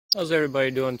How's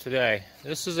everybody doing today?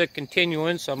 This is a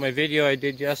continuance on my video I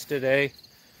did yesterday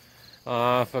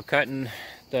for cutting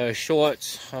the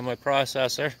shorts on my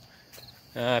processor.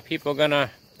 People are gonna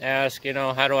ask,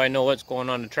 how do I know what's going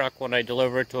on the truck when I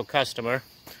deliver it to a customer?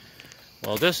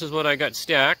 Well, this is what I got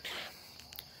stacked.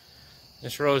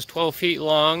 This row is 12 feet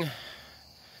long,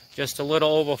 just a little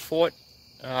over 4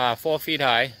 feet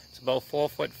high. It's about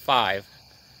 4'5"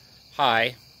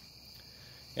 high,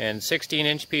 and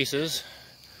 16-inch pieces.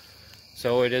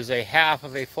 So it is a half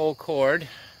of a full cord,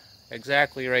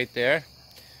 exactly right there.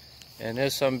 And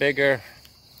there's some bigger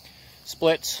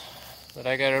splits that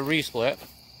I got to resplit.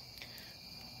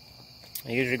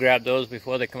 I usually grab those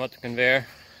before they come up the conveyor.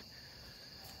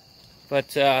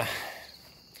 But yeah,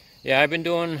 I've been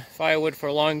doing firewood for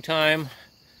a long time,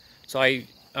 so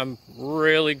I'm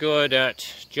really good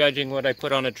at judging what I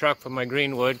put on a truck for my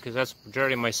green wood, because that's the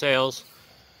majority of my sales.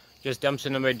 Just dumps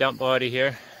into my dump body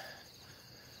here.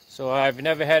 So I've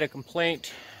never had a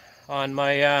complaint on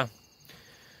my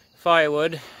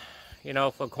firewood,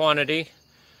 for quantity.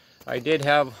 I did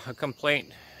have a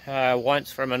complaint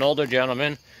once from an older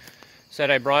gentleman.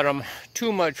 Said I brought him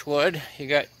too much wood. He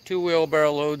got 2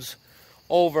 wheelbarrow loads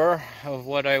over of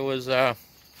what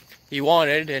he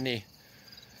wanted, and he,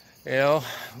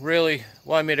 really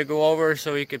wanted me to go over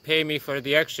so he could pay me for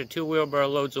the extra 2 wheelbarrow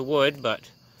loads of wood.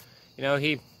 But,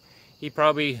 he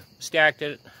probably stacked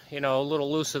it, a little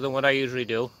looser than what I usually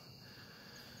do.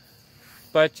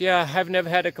 But yeah, I've never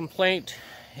had a complaint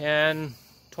in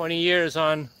 20 years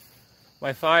on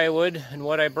my firewood and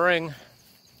what I bring,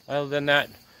 other than that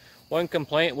one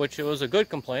complaint, which was a good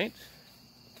complaint.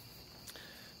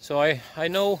 So I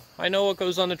know what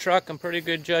goes on the truck. I'm pretty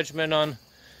good judgment on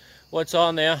what's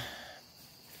on there.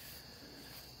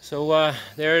 So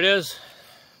there it is,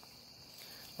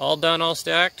 all done, all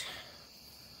stacked.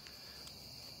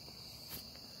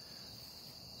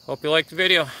 Hope you liked the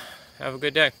video. Have a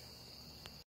good day.